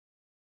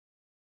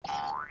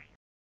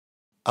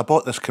I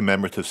bought this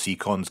commemorative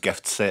Seacons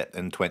gift set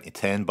in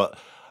 2010, but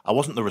I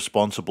wasn't the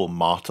responsible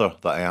martyr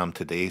that I am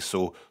today,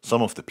 so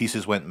some of the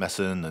pieces went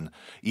missing and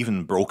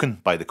even broken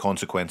by the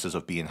consequences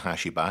of being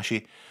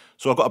hashy-bashy.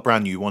 So I got a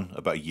brand new one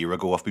about a year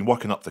ago. I've been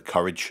working up the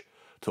courage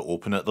to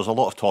open it. There's a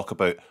lot of talk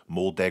about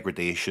mold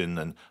degradation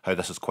and how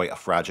this is quite a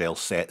fragile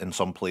set in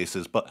some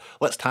places, but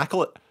let's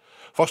tackle it.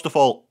 First of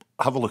all,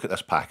 have a look at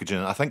this packaging.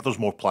 I think there's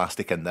more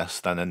plastic in this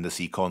than in the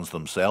Seacons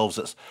themselves.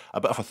 It's a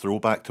bit of a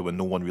throwback to when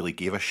no one really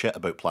gave a shit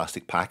about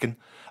plastic packing.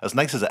 As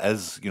nice as it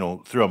is,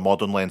 through a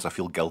modern lens I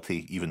feel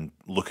guilty even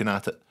looking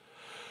at it.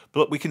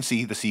 But we can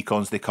see the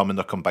Seacons, they come in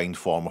their combined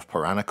form of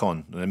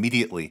Piranacon, and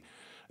immediately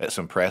it's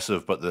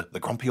impressive, but the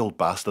grumpy old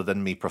bastard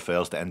in me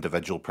prefers the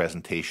individual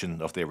presentation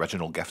of the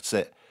original gift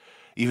set.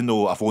 Even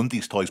though I've owned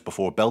these toys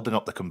before, building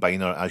up the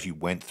combiner as you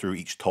went through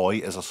each toy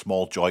is a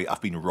small joy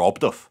I've been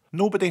robbed of.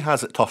 Nobody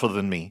has it tougher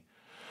than me.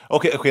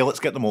 Okay, let's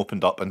get them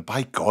opened up, and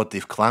by God,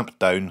 they've clamped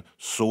down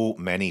so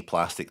many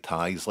plastic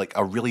ties, like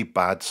a really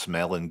bad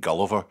smelling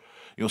Gulliver.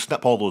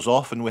 Snip all those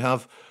off, and we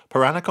have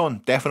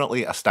Piranacon,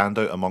 definitely a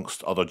standout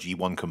amongst other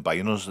G1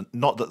 combiners.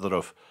 Not that they're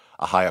of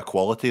a higher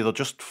quality, they're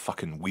just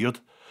fucking weird.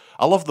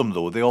 I love them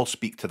though, they all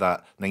speak to that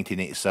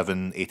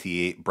 1987,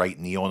 88 bright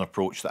neon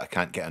approach that I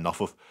can't get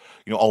enough of.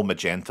 All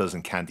magentas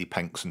and candy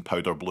pinks and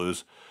powder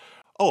blues.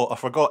 Oh, I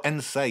forgot,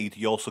 inside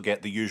you also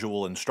get the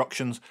usual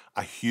instructions,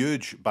 a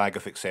huge bag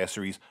of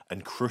accessories,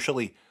 and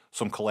crucially,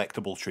 some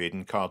collectible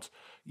trading cards.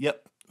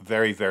 Yep,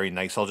 very, very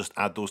nice. I'll just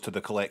add those to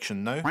the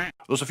collection now.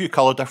 There's a few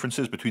colour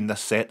differences between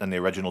this set and the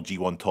original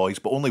G1 toys,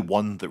 but only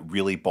one that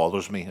really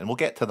bothers me, and we'll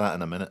get to that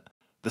in a minute.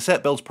 The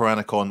set builds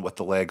Piranacon with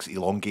the legs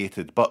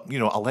elongated, but,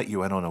 I'll let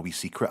you in on a wee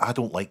secret. I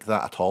don't like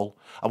that at all.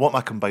 I want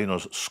my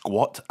combiners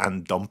squat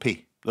and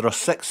dumpy. There are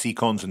 6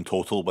 Seacons in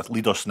total, with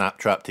leader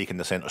Snaptrap taking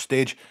the centre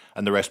stage,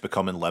 and the rest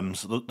becoming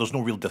limbs. There's no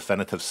real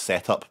definitive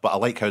setup, but I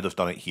like how they've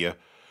done it here.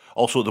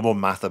 Also, the more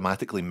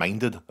mathematically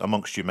minded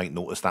amongst you might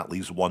notice that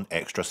leaves one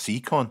extra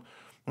Seacon.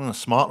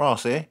 Smart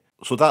ass, eh?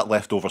 So that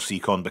leftover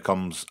Seacon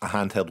becomes a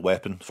handheld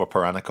weapon for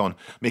Piranacon,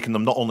 making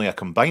them not only a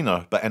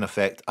combiner, but in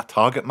effect a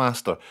target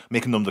master,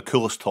 making them the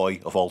coolest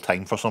toy of all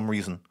time for some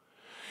reason.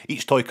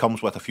 Each toy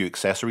comes with a few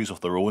accessories of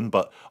their own,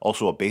 but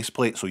also a base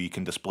plate so you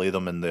can display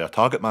them in their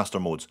target master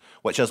modes,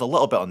 which is a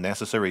little bit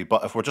unnecessary,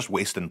 but if we're just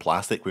wasting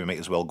plastic we might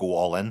as well go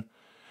all in.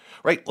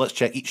 Right, let's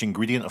check each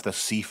ingredient of this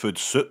seafood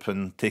soup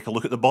and take a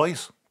look at the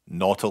boys.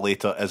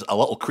 Nautilator is a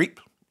little creep.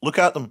 Look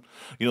at them.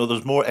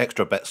 There's more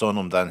extra bits on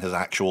them than his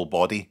actual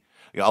body.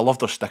 I love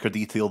their sticker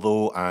detail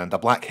though, and a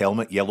black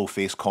helmet, yellow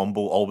face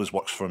combo always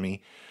works for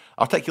me.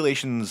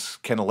 Articulation's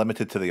kind of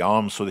limited to the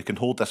arms, so they can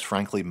hold this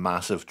frankly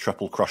massive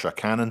triple crusher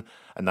cannon,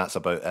 and that's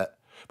about it.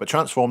 But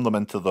transform them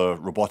into the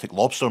robotic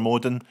lobster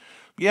mode, and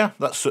yeah,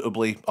 that's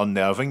suitably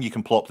unnerving. You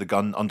can plop the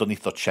gun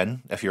underneath their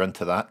chin if you're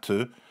into that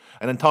too.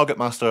 And in Target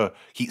Master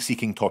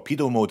heat-seeking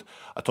torpedo mode,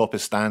 atop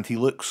his stand, he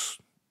looks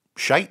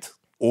shite.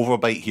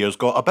 Overbite here's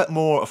got a bit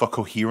more of a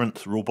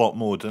coherent robot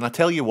mode, and I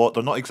tell you what,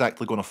 they're not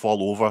exactly going to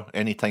fall over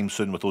anytime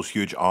soon with those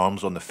huge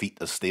arms on the feet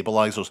as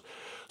stabilisers.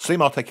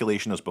 Same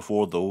articulation as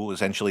before though,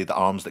 essentially the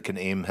arms that can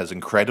aim his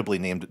incredibly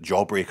named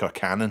Jawbreaker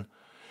cannon.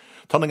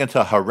 Turning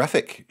into a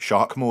horrific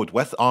shark mode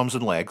with arms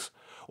and legs,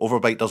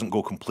 Overbite doesn't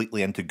go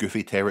completely into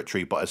goofy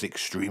territory but is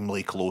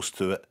extremely close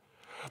to it.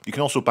 You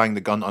can also bang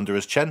the gun under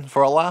his chin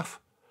for a laugh.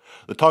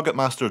 The Target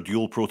Master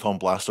dual proton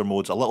blaster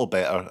mode's a little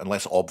better and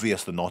less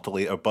obvious than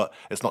Nautilator, but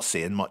it's not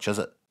saying much, is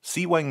it?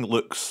 Sea-Wing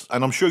looks,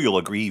 and I'm sure you'll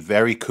agree,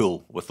 very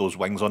cool with those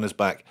wings on his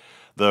back.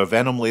 Their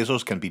venom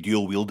lasers can be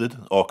dual-wielded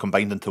or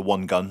combined into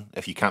one gun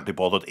if you can't be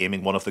bothered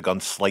aiming one of the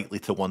guns slightly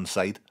to one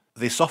side.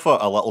 They suffer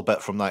a little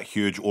bit from that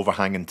huge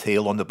overhanging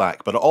tail on the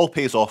back, but it all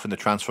pays off in the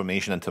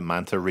transformation into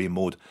Manta Ray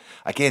mode.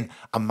 Again,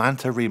 a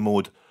Manta Ray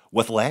mode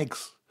with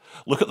legs.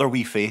 Look at their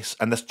wee face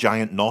and this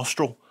giant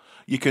nostril.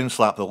 You can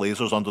slap the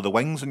lasers under the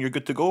wings and you're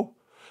good to go.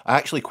 I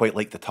actually quite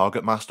like the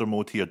Target Master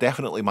mode here,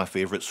 definitely my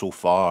favourite so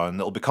far, and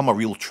it'll become a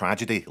real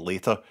tragedy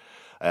later.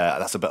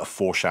 That's a bit of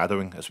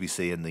foreshadowing, as we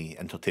say in the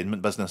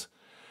entertainment business.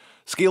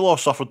 Scalor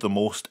suffered the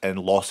most in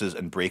losses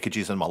and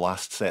breakages in my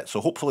last set,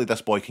 so hopefully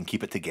this boy can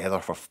keep it together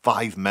for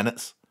 5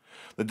 minutes.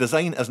 The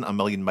design isn't a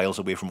million miles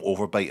away from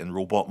Overbite in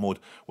robot mode,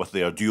 with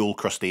their dual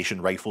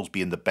crustacean rifles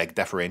being the big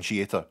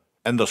differentiator.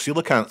 In their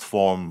coelacanth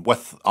form,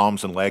 with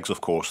arms and legs of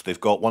course, they've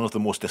got one of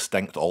the most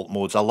distinct alt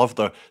modes. I love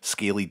their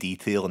scaly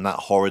detail and that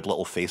horrid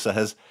little face of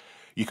his.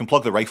 You can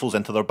plug the rifles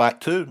into their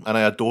back too, and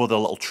I adore their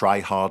little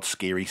try-hard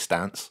scary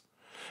stance.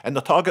 In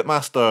the Target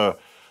Master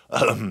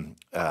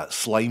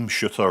slime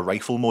shooter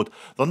rifle mode,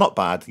 they're not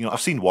bad.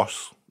 I've seen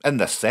worse. In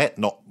this set,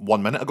 not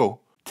 1 minute ago.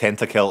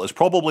 Tentakill is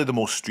probably the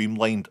most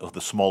streamlined of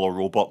the smaller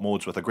robot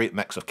modes, with a great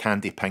mix of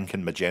candy pink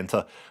and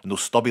magenta, and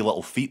those stubby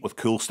little feet with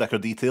cool sticker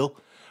detail.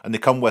 And they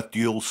come with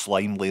dual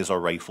slime laser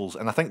rifles,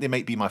 and I think they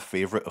might be my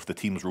favourite of the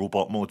team's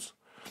robot modes.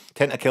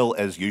 Tentakill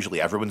is usually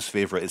everyone's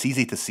favourite. It's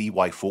easy to see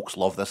why folks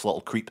love this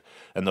little creep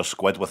in their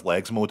squid with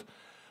legs mode.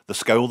 The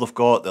scowl they've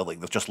got,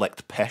 they've just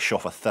licked pish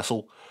off a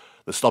thistle.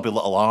 The stubby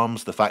little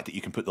arms, the fact that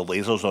you can put the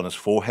lasers on his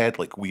forehead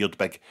like weird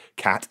big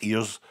cat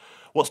ears.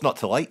 What's not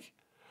to like?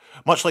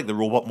 Much like the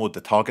robot mode,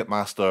 the Target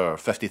Master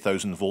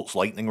 50,000 volts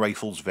lightning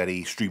rifle's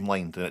very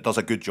streamlined, and it does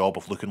a good job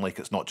of looking like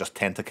it's not just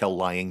Tentakill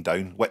lying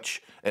down,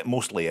 which it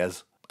mostly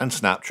is. And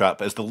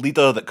Snaptrap is the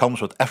leader that comes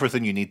with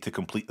everything you need to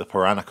complete the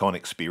Piranacon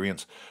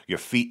experience. Your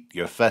feet,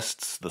 your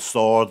fists, the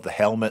sword, the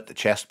helmet, the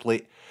chest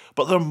plate.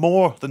 But they're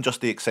more than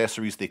just the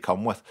accessories they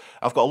come with.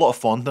 I've got a lot of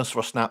fondness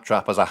for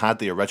Snaptrap as I had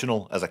the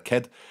original as a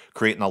kid,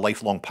 creating a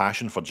lifelong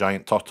passion for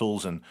giant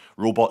turtles and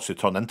robots who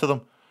turn into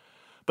them.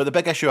 But the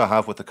big issue I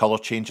have with the colour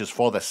changes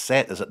for this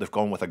set is that they've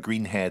gone with a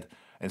green head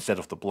instead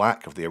of the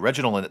black of the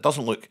original, and it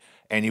doesn't look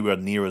anywhere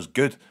near as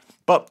good.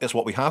 But it's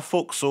what we have,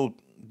 folks, so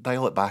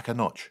dial it back a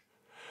notch.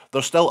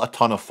 They're still a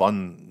ton of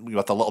fun,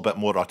 with a little bit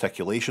more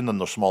articulation than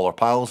their smaller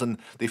pals, and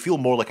they feel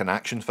more like an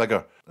action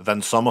figure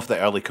than some of the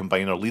early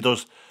Combiner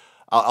leaders.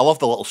 I love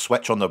the little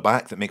switch on their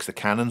back that makes the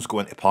cannons go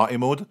into party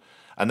mode.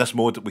 In this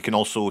mode, we can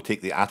also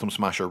take the Atom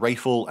Smasher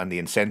rifle and the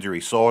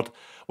incendiary sword,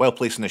 while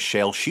placing a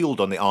shell shield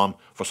on the arm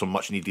for some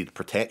much needed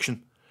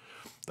protection.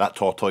 That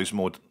Tortoise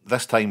mode,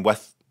 this time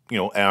with,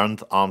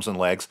 earned arms and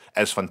legs,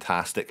 is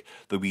fantastic.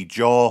 The wee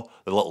jaw,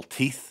 the little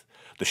teeth,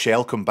 the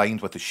shell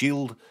combined with the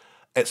shield,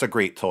 it's a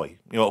great toy.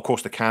 Of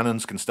course the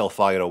cannons can still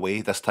fire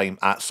away, this time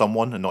at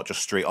someone and not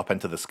just straight up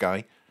into the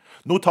sky.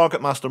 No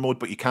Target Master mode,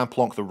 but you can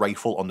plonk the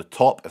rifle on the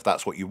top if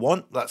that's what you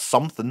want. That's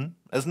something,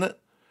 isn't it?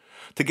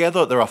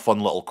 Together, they're a fun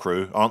little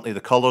crew, aren't they?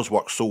 The colours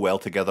work so well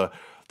together.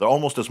 They're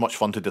almost as much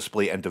fun to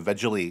display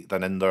individually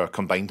than in their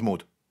combined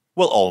mode.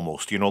 Well,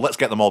 almost, let's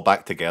get them all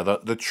back together.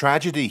 The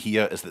tragedy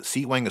here is that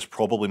Sea-Wing is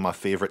probably my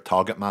favourite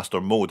Target Master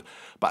mode,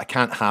 but I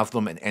can't have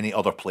them in any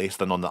other place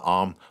than on the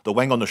arm. The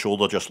wing on the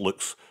shoulder just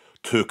looks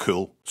too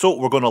cool. So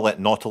we're going to let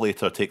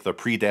Nautilator take their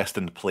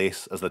predestined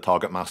place as the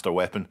Target Master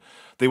weapon.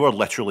 They were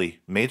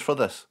literally made for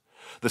this.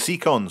 The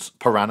Seacons,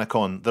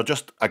 Piranacon, they're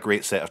just a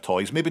great set of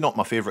toys. Maybe not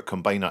my favourite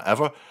Combiner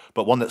ever,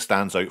 but one that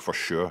stands out for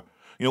sure.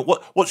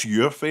 What's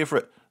your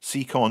favourite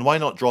Seacon? Why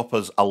not drop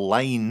us a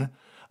line?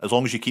 As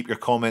long as you keep your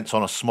comments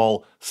on a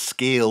small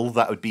scale,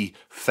 that would be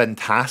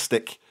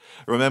fantastic.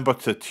 Remember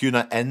to tune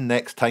in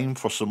next time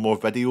for some more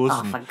videos,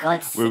 for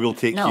God's sake, where we'll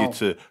take you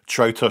to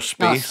Trouter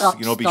Space.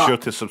 Be sure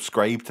to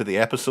subscribe to the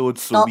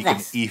episodes so we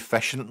can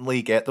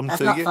efficiently get them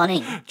to you.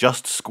 Funny.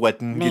 Just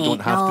squidding, you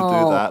don't have to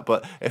do that,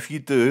 but if you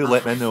do,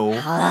 let me know.